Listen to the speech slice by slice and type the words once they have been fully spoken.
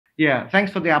Yeah,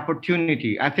 thanks for the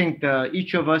opportunity. I think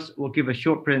each of us will give a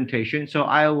short presentation. So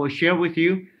I will share with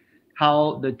you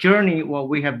how the journey, what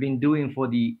we have been doing for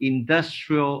the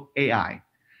industrial AI.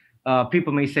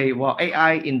 People may say, well,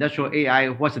 AI, industrial AI,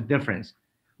 what's the difference?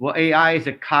 Well, AI is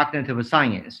a cognitive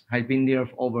science, has been there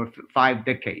for over 5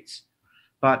 decades.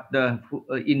 But the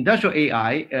industrial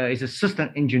AI is a system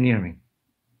engineering,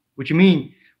 which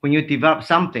means when you develop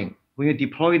something, when you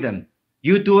deploy them,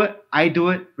 you do it, I do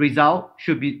it, result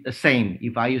should be the same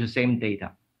if I use the same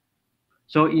data.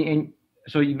 So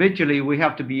so eventually we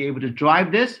have to be able to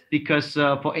drive this because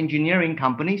for engineering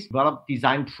companies, develop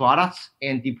design products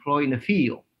and deploy in the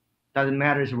field. Doesn't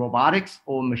matter if it's robotics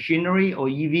or machinery or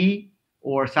EV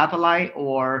or satellite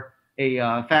or a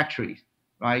factory,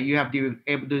 right? You have to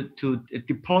be able to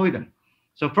deploy them.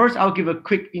 So first I'll give a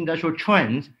quick industrial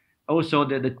trends, also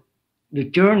the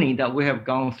journey that we have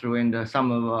gone through and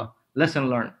some of lesson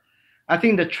learned. I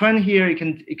think the trend here, you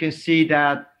can see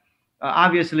that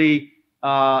obviously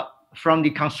from the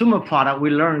consumer product, we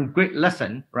learned great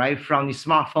lesson, right? From the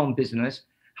smartphone business,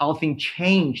 how things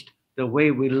changed the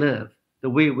way we live, the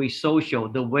way we social,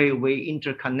 the way we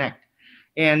interconnect.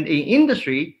 And in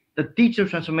industry, the digital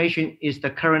transformation is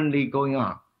currently going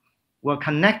on. We're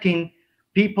connecting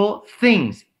people,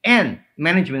 things, and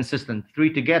management system,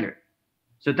 3 together.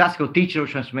 So that's called digital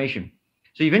transformation.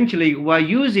 So eventually, we're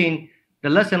using the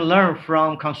lesson learned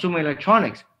from consumer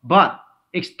electronics, but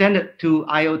extended to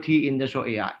IoT industrial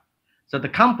AI. So the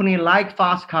company like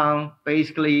Foxconn,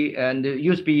 basically, and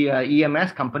used to be an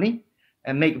EMS company,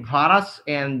 and make products,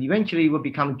 and eventually will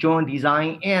become joint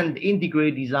design and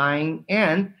integrated design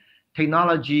and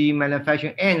technology,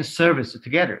 manufacturing, and service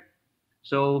together.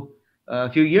 So a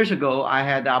few years ago, I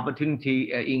had the opportunity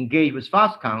to engage with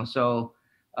Foxconn. So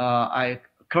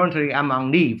currently I'm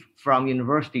on leave from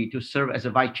university to serve as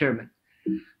a vice chairman.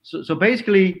 So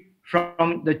basically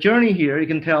from the journey here, you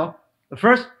can tell,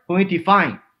 first, when we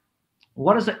define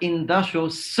what is an industrial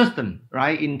system,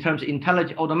 right? In terms of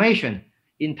intelligent automation,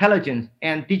 intelligence,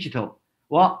 and digital.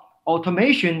 Well,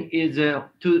 automation is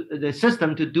to the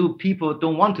system to do people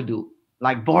don't want to do,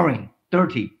 like boring,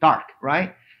 dirty, dark,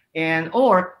 right? And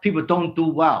or people don't do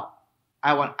well.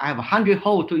 I have 100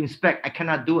 holes to inspect. I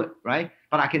cannot do it, right?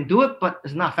 But I can do it, but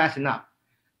it's not fast enough.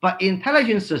 But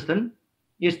intelligence system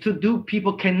is to do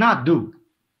people cannot do.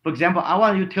 For example, I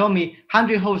want you to tell me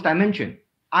 100 holes dimension.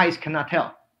 Eyes cannot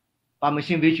tell, but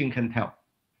machine vision can tell.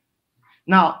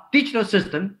 Now, digital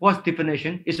system, what's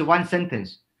definition? Is one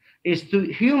sentence. It's to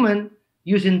human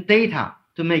using data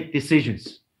to make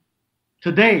decisions.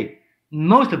 Today,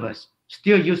 most of us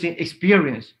still using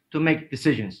experience to make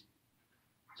decisions.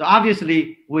 So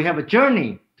obviously, we have a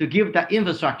journey to give that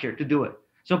infrastructure to do it.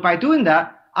 So by doing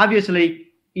that, obviously,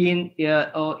 in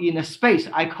a space,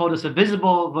 I call this a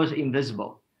visible versus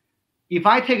invisible. If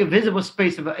I take a visible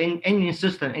space of an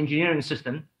engineering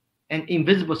system, and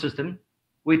invisible system,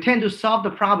 we tend to solve the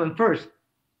problem first.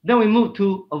 Then we move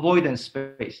to avoidance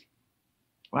space,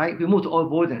 right? We move to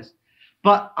avoidance.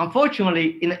 But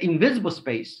unfortunately, in the invisible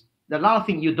space, there are a lot of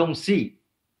things you don't see.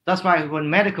 That's why when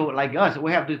medical like us,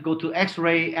 we have to go to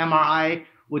X-ray, MRI,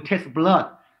 we test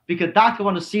blood, because doctor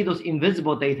want to see those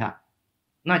invisible data,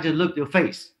 not just look at your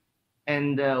face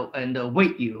and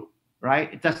weight you, right?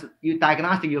 It's just you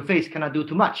diagnostic your face cannot do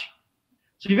too much.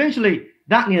 So eventually,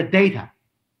 that needs data.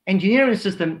 Engineering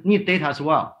system need data as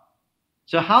well.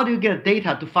 So how do you get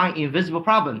data to find invisible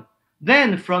problem?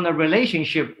 Then from the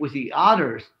relationship with the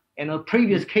others and the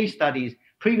previous case studies,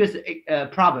 previous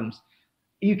problems,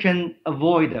 you can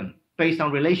avoid them based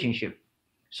on relationship.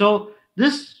 So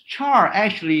this chart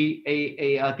actually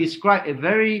describes a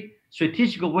very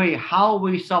strategic way how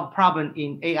we solve problem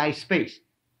in AI space,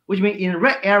 which means in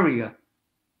red area,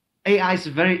 AI is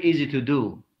very easy to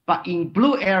do. But in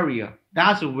blue area,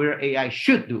 that's where AI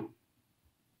should do.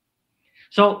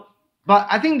 So, but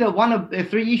I think that one of the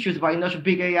 3 issues about industrial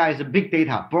big AI is the big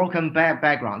data, broken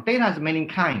background. Data has many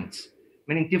kinds,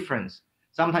 many different.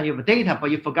 Sometimes you have data, but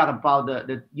you forgot about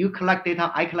you collect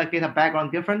data, I collect data,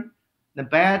 background different, the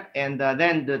bad, and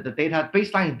then the data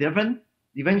baseline is different.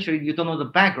 Eventually, you don't know the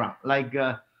background. Like,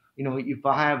 if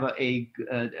I have a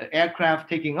aircraft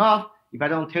taking off, if I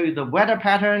don't tell you the weather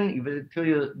pattern, if I tell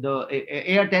you the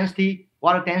air density,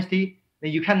 water density,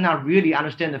 then you cannot really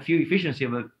understand the fuel efficiency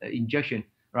of an injection,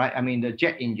 right? I mean, the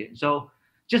jet engine. So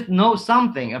just know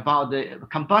something about the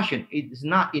combustion. It is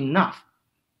not enough.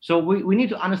 So we need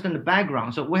to understand the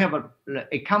background. So we have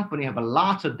a company have a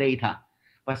lot of data,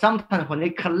 but sometimes when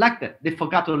they collect it, they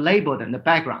forgot to label them, the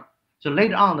background. So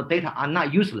later on, the data are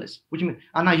not useless, which means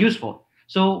are not useful.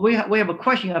 So we have a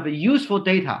question of useful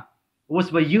data. What's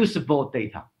the usable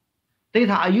data?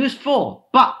 Data are useful,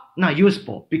 but not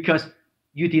useful because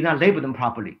you did not label them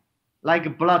properly.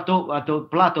 Like blood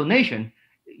donation,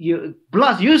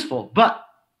 blood is useful, but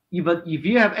if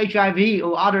you have HIV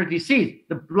or other disease,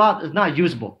 the blood is not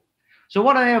usable. So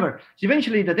whatever. So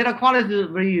eventually, the data quality is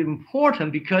very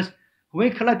important because when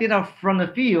we collect data from the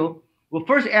field, we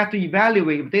first have to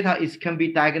evaluate if data can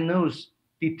be diagnosed,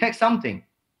 detect something,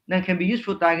 then can be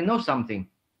useful to diagnose something,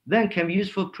 then can be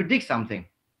useful to predict something.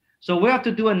 So we have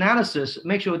to do analysis,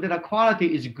 make sure data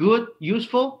quality is good,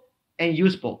 useful, and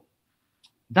usable.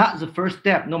 That's the first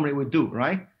step normally we do,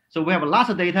 right? So we have lots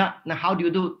of data. Now, how do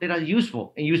you do data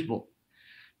useful and usable?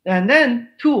 And then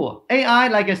tool, AI,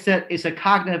 like I said, is a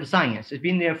cognitive science. It's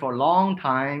been there for a long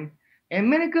time, and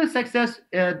many good success,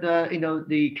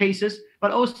 the cases,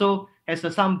 but also has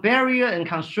some barrier and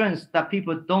constraints that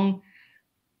people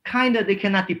they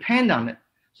cannot depend on it.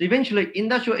 So eventually,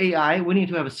 industrial AI, we need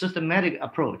to have a systematic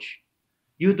approach.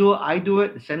 You do it, I do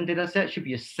it, the same data set should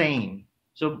be the same.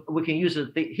 So we can use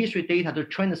the history data to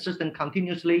train the system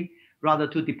continuously, rather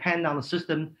to depend on the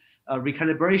system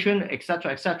recalibration, et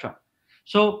cetera, et cetera.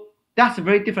 So that's a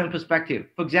very different perspective.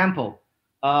 For example,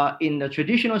 in the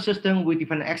traditional system, we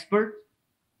depend on expert.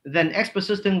 Then expert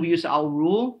system, we use our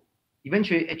rule.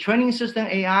 Eventually, a training system,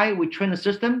 AI, we train the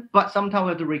system, but sometimes we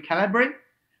have to recalibrate.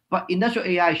 But industrial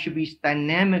AI should be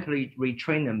dynamically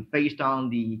retrain them based on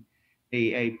the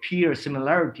peer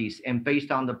similarities and based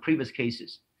on the previous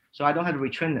cases. So I don't have to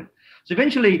retrain them. So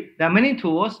eventually, there are many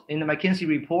tools in the McKinsey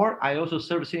report. I also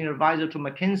served as senior advisor to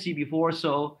McKinsey before,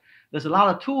 so there's a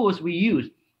lot of tools we use.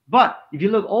 But if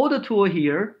you look all the tools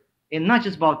here, and not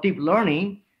just about deep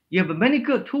learning, you have many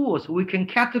good tools. We can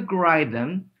categorize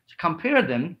them, compare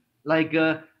them, like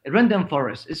a random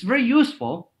forest. It's very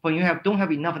useful when you don't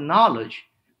have enough knowledge.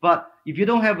 But if you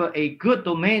don't have a good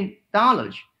domain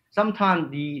knowledge,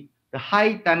 sometimes the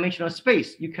high dimensional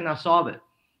space, you cannot solve it.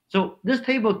 So this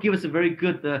table gives us a very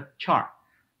good chart.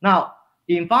 Now,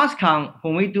 in Foxconn,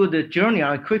 when we do the journey,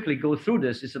 I'll quickly go through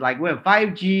this. It's like we have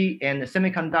 5G and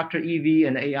semiconductor, EV,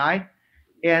 and AI.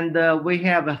 And we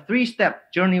have a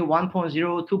three-step journey,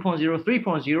 1.0, 2.0,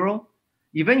 3.0.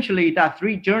 Eventually, that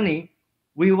three journey,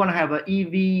 we want to have an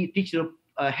EV, digital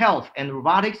health, and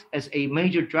robotics as a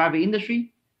major driver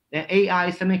industry. Then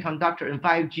AI, semiconductor, and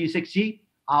 5G, 6G,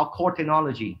 our core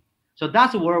technology. So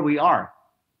that's where we are.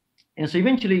 And so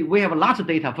eventually, we have lots of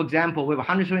data. For example, we have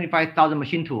 125,000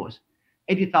 machine tools,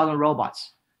 80,000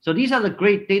 robots. So these are the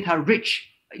great data-rich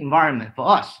environment for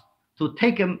us to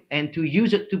take them and to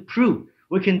use it to prove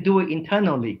we can do it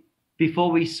internally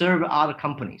before we serve other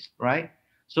companies, right?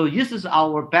 So this is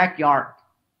our backyard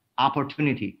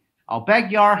opportunity. Our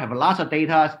backyard have lots of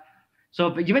data. So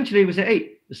eventually we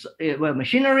say, hey, well,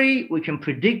 machinery, we can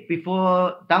predict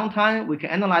before downtime, we can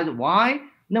analyze why,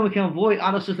 then we can avoid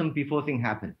other systems before things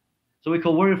happen. So we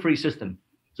call worry-free system.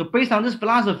 So based on this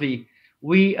philosophy,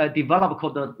 we developed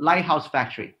called the Lighthouse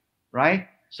Factory, right?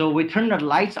 So we turn the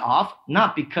lights off,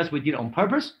 not because we did it on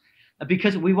purpose,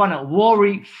 because we want to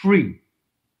worry-free.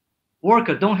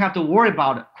 Worker don't have to worry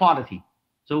about quality.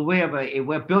 So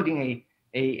we're building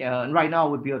right now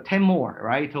we build 10 more,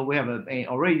 right? So we have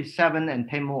already 7 and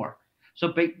 10 more.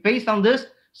 So based on this,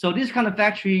 so this kind of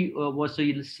factory was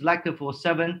selected for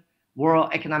 7 World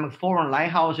Economic Forum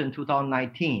Lighthouse in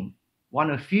 2019. One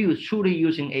of few truly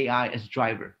using AI as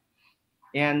driver.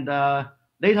 And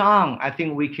later on, I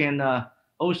think we can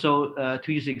also,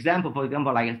 to use example, for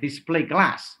example, like a display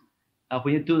glass.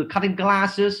 When you do the cutting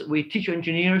glasses, we teach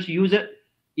engineers use it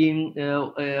in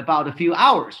about a few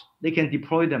hours. They can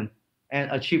deploy them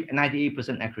and achieve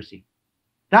 98% accuracy.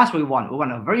 That's what we want. We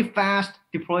want a very fast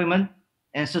deployment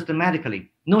and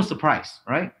systematically, no surprise,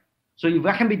 right? So if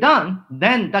that can be done,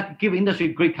 then that gives industry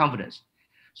great confidence.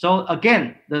 So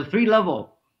again, the 3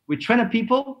 level, we train the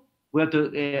people, we have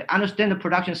to understand the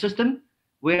production system,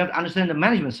 we have to understand the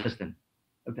management system,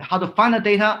 how to find the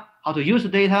data, how to use the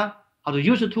data, how to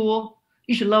use the tool.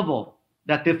 Each level,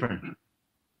 that's different.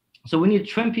 So we need to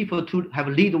train people to have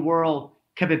lead the world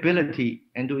capability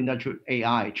and do industrial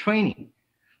AI training.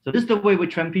 So this is the way we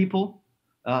train people.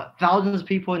 Thousands of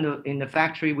people in the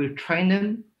factory, we train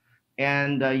them.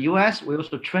 And US, we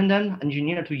also train them,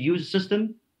 engineer to use the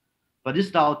system. But this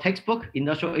is our textbook,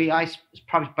 Industrial AI,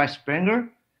 published by Springer.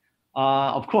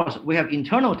 Of course, we have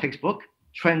internal textbook,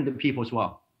 train the people as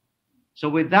well. So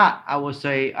with that, I will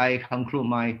say I conclude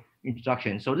my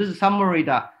introduction. So this is a summary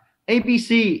that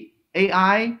ABC,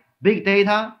 AI, big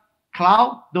data,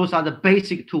 cloud, those are the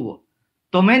basic tools.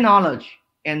 Domain knowledge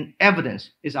and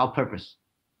evidence is our purpose.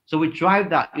 So we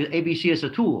drive that ABC as a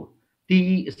tool.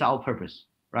 DE is our purpose,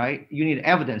 right? You need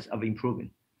evidence of improvement.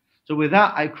 So with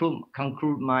that, I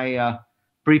conclude my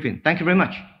briefing. Thank you very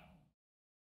much.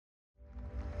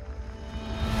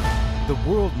 the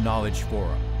World Knowledge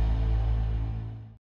Forum.